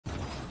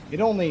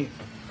It only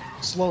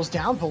slows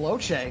down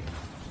Veloce.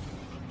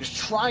 Just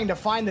trying to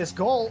find this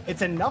goal.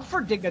 It's enough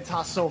for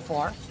Dignitas so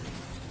far.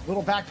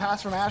 Little back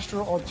pass from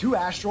Astral, or to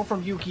Astral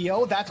from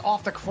Yukio. That's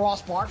off the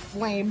crossbar.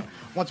 Flame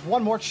wants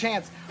one more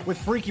chance with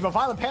Freaky, but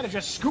Violent Panda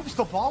just scoops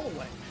the ball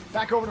away.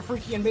 Back over to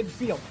Freaky in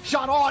midfield.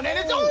 Shot on, and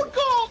it's own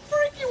goal!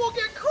 Freaky will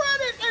get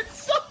credit, and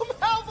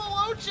somehow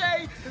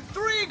Veloce,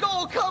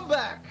 3-goal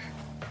comeback!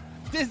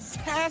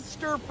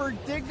 Disaster for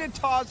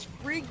Dignitas.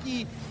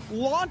 Freaky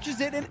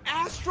launches it, and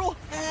Astral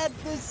had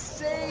the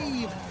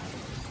save.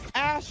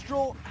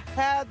 Astral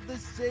had the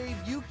save.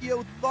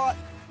 Yukio thought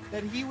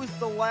that he was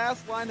the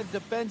last line of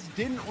defense,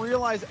 didn't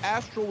realize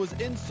Astral was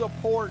in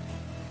support,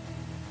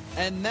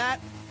 and that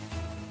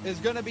is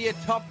going to be a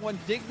tough one.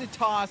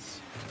 Dignitas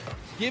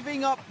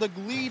giving up the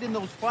lead in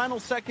those final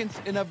seconds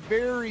in a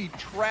very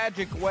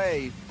tragic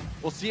way.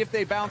 We'll see if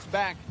they bounce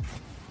back.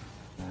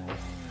 Well,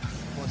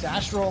 it's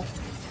Astral.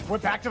 We're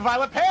back to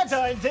Violent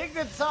Panda, and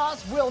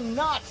Dignitas will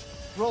not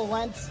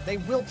relent. They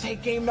will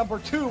take game number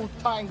 2,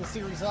 tying the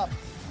series up.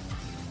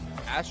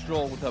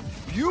 Astral with a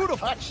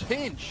beautiful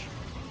pinch.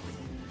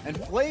 And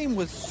Flame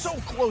was so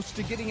close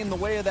to getting in the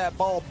way of that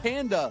ball.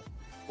 Panda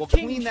will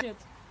clean that.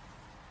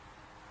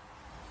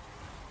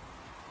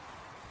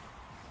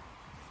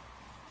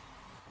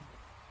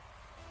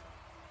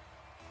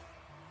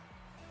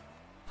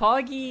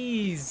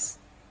 Huggies!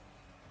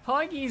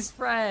 Huggies,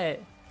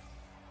 Fred!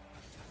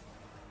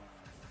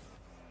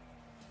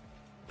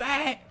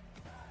 Bang!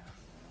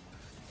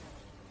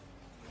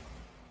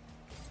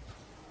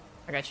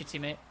 I got you,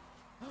 teammate.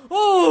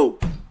 Oh!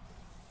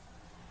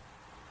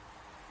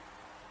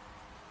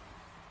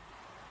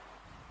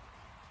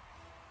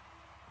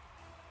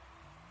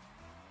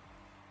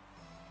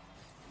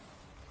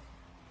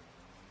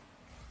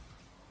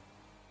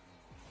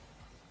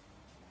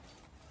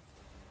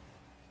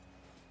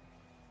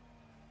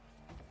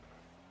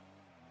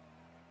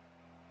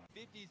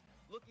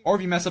 Or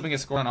if you mess up and get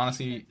scored on,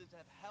 honestly,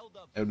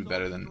 it would be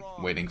better than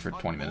waiting for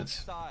 20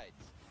 minutes. It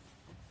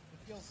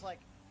feels like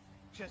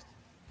just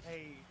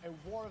a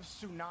war of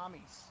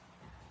tsunamis.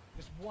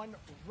 Just one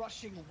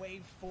rushing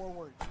wave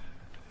forward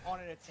on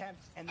an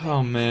attempt, and then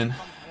oh man.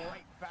 comes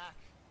right back.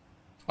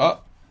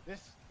 Oh, This,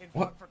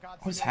 what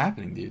is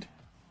happening, dude?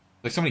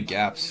 Like so many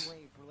gaps.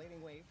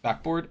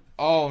 Backboard.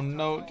 Oh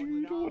no,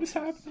 dude, what is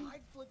happening?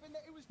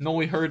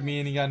 Noli heard me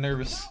and he got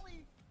nervous.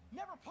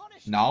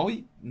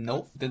 Nolly?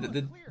 Nope.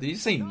 Did he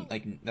say,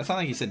 like, that's not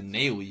like he said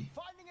Nally.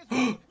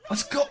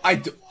 Let's go!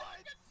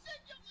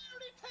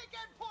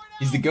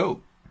 He's the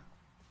GOAT.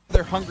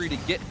 They're hungry to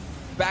get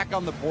back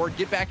on the board,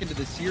 get back into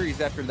the series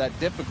after that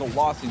difficult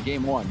loss in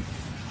game 1.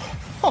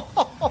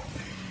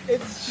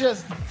 It's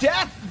just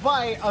death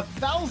by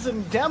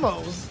 1,000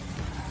 demos.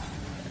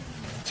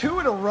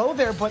 2 in a row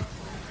there, but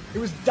it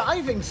was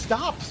diving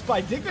stops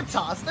by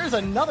Dignitas. There's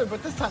another,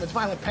 but this time it's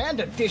Violent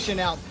Panda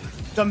dishing out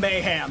the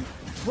mayhem.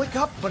 Flick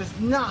up, but it's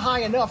not high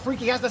enough.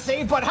 Freaky has the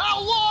save, but how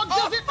long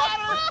does it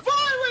matter?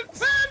 Violent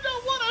Panda,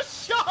 what a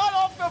shot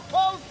off the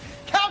post!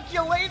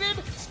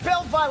 Calculated,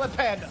 spelled Violent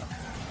Panda.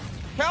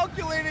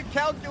 Calculated.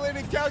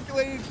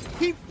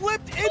 He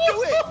flipped into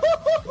it.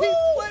 He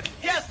flipped.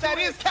 Yes, that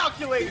is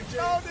calculated. He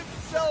found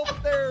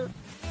himself there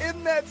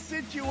in that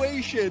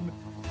situation,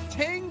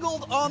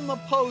 tangled on the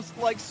post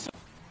like so.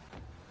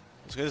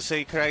 It's good to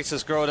see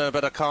Crisis growing a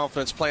bit of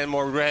confidence, playing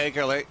more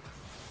regularly.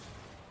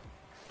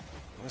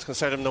 Let's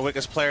consider him the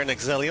weakest player in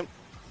Exilium.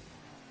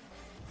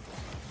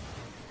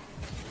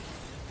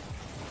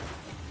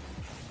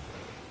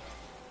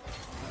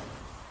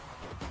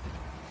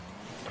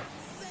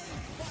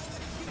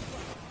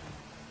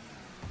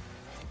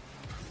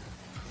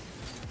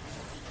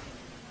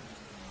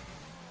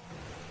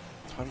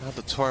 I don't have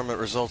the tournament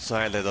results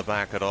either to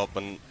back it up,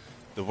 and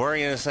the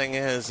worrying thing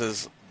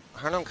is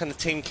how long can the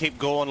team keep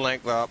going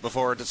like that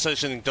before a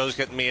decision does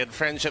get made?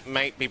 Friendship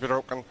might be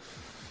broken.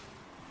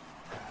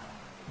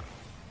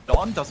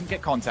 Don doesn't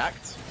get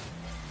contact.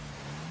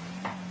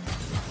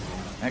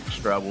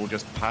 Extra will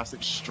just pass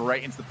it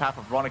straight into the path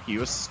of ronaky, who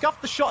has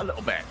scuffed the shot a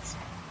little bit.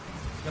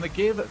 Going to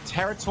give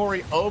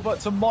territory over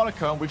to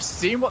Monaco, and we've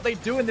seen what they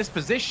do in this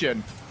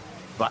position.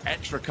 But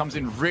Extra comes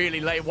in really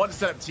late, wants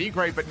to set up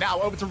T-Grade, but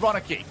now over to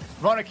ronaky.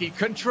 ronaky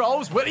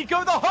controls. Will he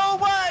go the whole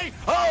way?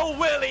 Oh,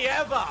 will he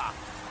ever?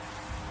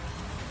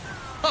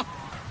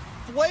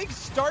 Flake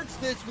starts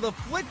this with a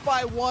flick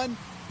by 1,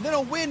 then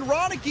a win.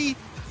 ronaky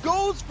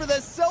goes for the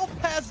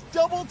self-pass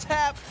double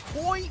tap,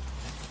 point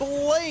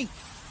blank.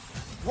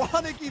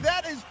 ronaky,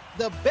 that is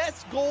the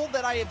best goal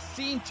that I have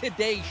seen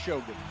today,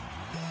 Shogun.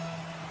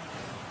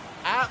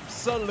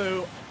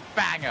 Absolute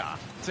banger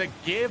to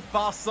give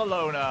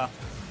Barcelona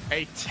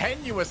a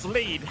tenuous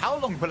lead. How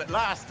long will it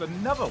last?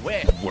 Another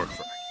win. Work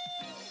for me.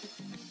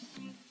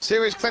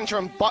 series clincher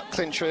and butt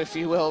clincher, if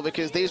you will,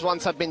 because these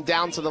ones have been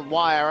down to the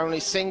wire. Only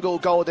single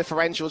goal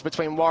differentials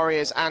between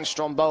Warriors and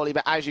Stromboli,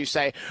 but as you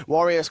say,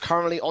 Warriors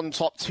currently on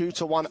top,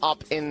 2-1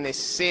 up in this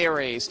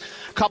series.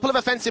 A couple of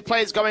offensive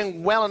plays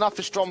going well enough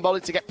for Stromboli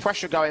to get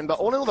pressure going, but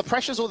all in all, the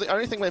pressure's all the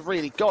only thing they've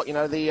really got. You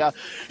know, the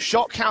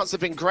shot counts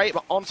have been great,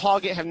 but on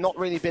target have not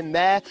really been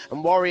there,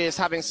 and Warriors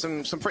having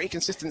some pretty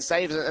consistent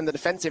saves, and the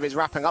defensive is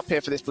wrapping up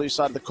here for this blue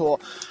side of the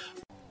court.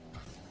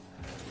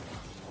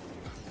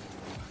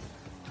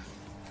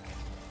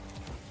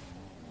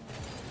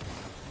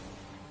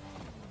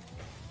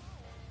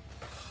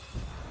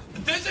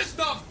 This is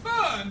not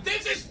fun!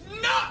 This is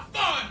not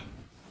fun!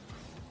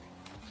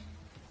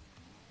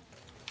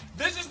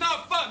 This is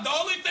not fun! The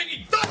only thing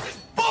he does is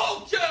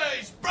ball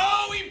chase!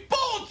 Bro, he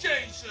ball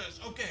chases!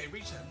 Okay,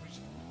 reset.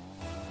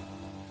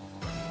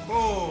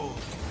 Oh.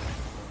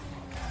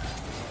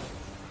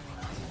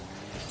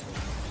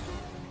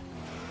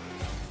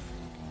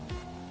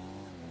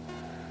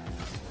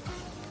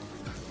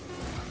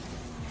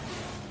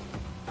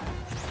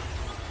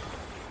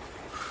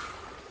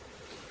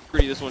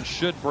 This one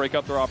should break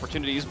up their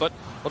opportunities, but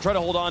they'll try to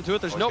hold on to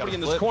it. There's nobody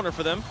in this corner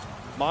for them.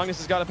 Magnus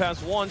has got to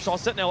pass one. Shaw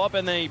set now up,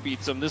 and then he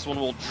beats him. This one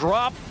will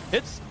drop.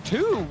 It's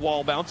 2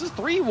 wall bounces,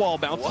 3 wall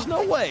bounces. What?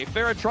 No way.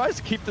 Farah tries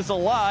to keep this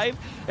alive,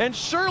 and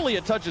surely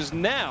it touches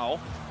now.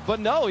 But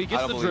no, he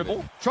gets the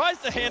dribble. Tries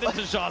to hand it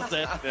to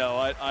Shawset. No,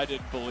 I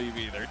didn't believe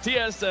either.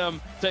 TSM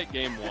take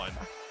game 1.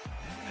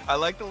 I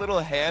like the little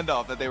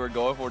handoff that they were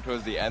going for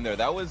towards the end there.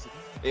 That was...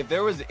 If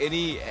there was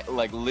any,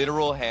 like,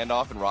 literal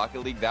handoff in Rocket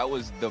League, that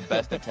was the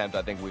best attempt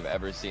I think we've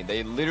ever seen.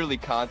 They literally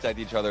contact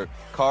each other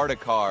car to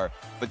car.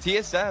 But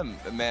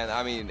TSM, man,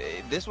 I mean,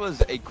 this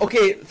was a...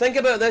 Okay, think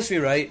about it this way,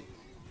 right?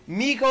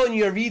 Me calling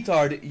you a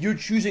retard, you're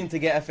choosing to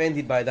get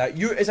offended by that.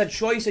 It's a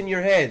choice in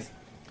your head.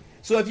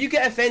 So if you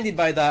get offended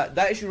by that,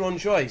 that is your own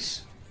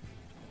choice.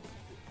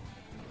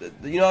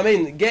 You know what I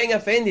mean? Getting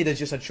offended is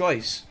just a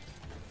choice.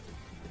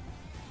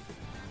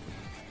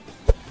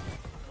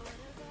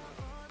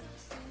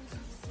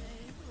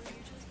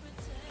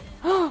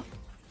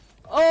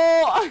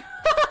 Oh!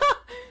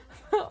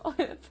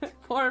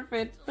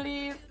 Forfeit,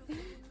 please.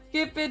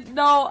 Skip it.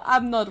 No,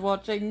 I'm not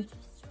watching.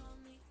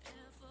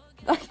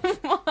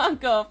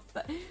 Fuck off.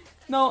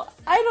 No,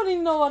 I don't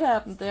even know what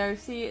happened there.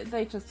 See,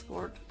 they just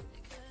scored.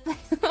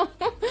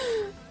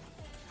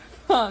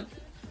 Fuck.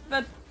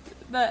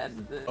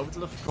 Over to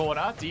the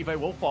corner, Dive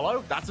will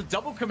follow. That's a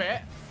double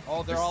commit.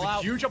 Oh, they're this all is a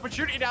out. Huge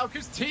opportunity now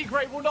because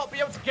Tigray will not be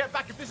able to get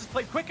back if this is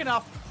played quick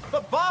enough.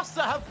 But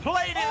Barca have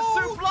played it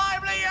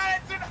sublimely,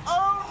 and it's an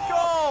own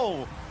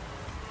goal.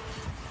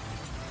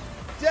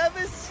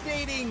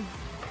 Devastating.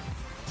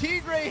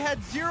 Tigray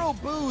had 0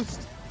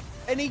 boost,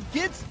 and he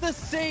gets the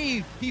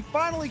save. He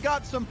finally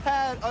got some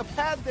a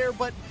pad there,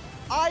 but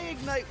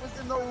iIgnite was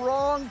in the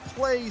wrong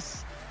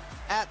place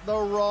at the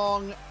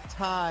wrong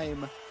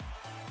time.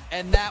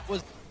 And that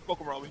was...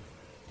 Welcome, Robbie.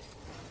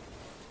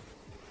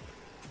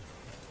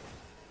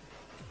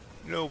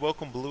 No,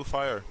 welcome, Blue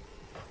Fire.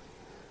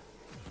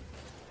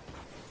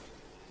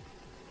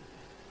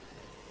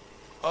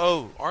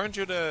 Oh, aren't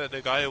you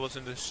the guy who was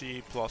in the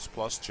C++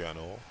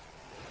 channel?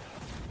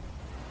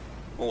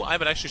 Oh, I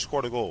haven't actually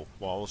scored a goal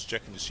while I was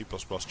checking the C++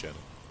 channel.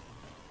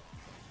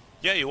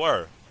 Yeah, you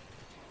are.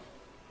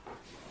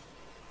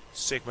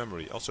 Sick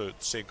memory, also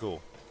sick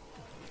goal.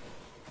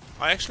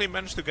 I actually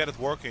managed to get it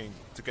working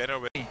together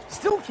with...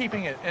 Still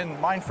keeping it in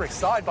Mindfreak's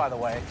side, by the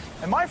way.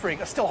 And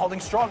Mindfreak are still holding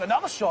strong.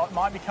 Another shot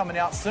might be coming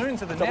out soon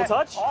to the net.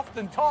 Double touch? Off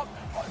the top.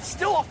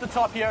 Still off the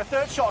top here. A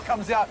third shot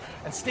comes out,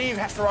 and Steve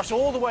has to rush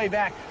all the way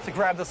back to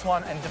grab this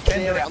one and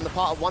defend it. On the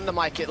part of Wonder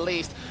Mike, at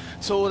least.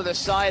 Toward the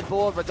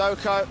sideboard,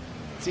 Rodoko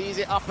tees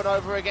it up and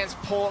over against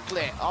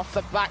Porklet. Off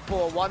the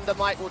backboard, Wonder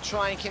Mike will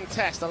try and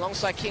contest.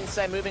 Alongside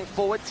Kinsey moving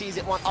forward, tees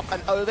it one up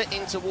and over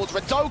in towards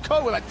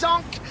Rodoko with a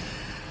dunk.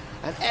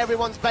 And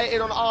everyone's baited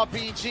on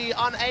RBG,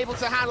 unable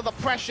to handle the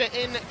pressure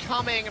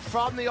incoming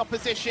from the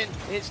opposition.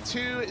 It's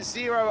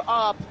 2-0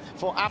 up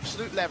for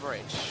absolute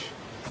leverage.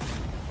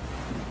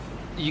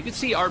 You can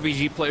see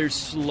RBG players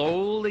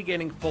slowly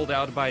getting pulled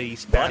out by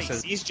these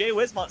passes. Sees Jay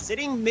Wismont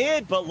sitting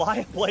mid, but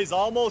Lion Blaze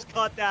almost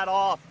cut that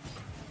off.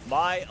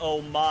 My,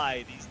 oh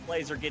my, these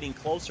plays are getting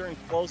closer and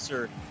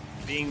closer,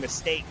 being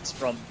mistakes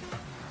from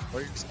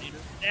Warriors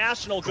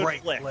International. Good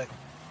flick. But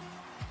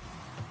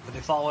they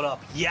followed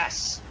up.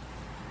 Yes.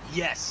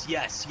 Yes,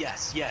 yes,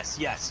 yes, yes,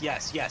 yes,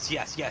 yes, yes,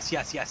 yes, yes, yes,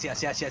 yes,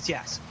 yes, yes, yes,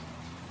 yes.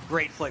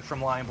 Great flick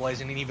from Lion Blaze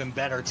and an even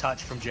better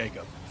touch from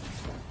Jacob.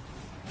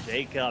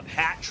 Jacob,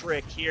 hat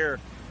trick here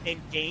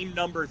in game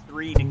number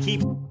 3 to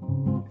keep. Just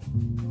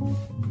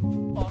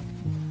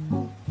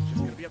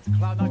going to be up to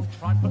Cloud9 to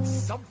try and put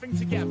something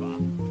together.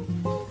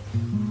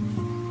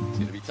 It's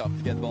going to be tough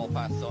to get the ball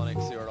past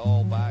Sonics, who are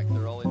all back.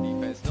 They're all in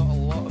defense. Not a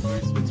lot of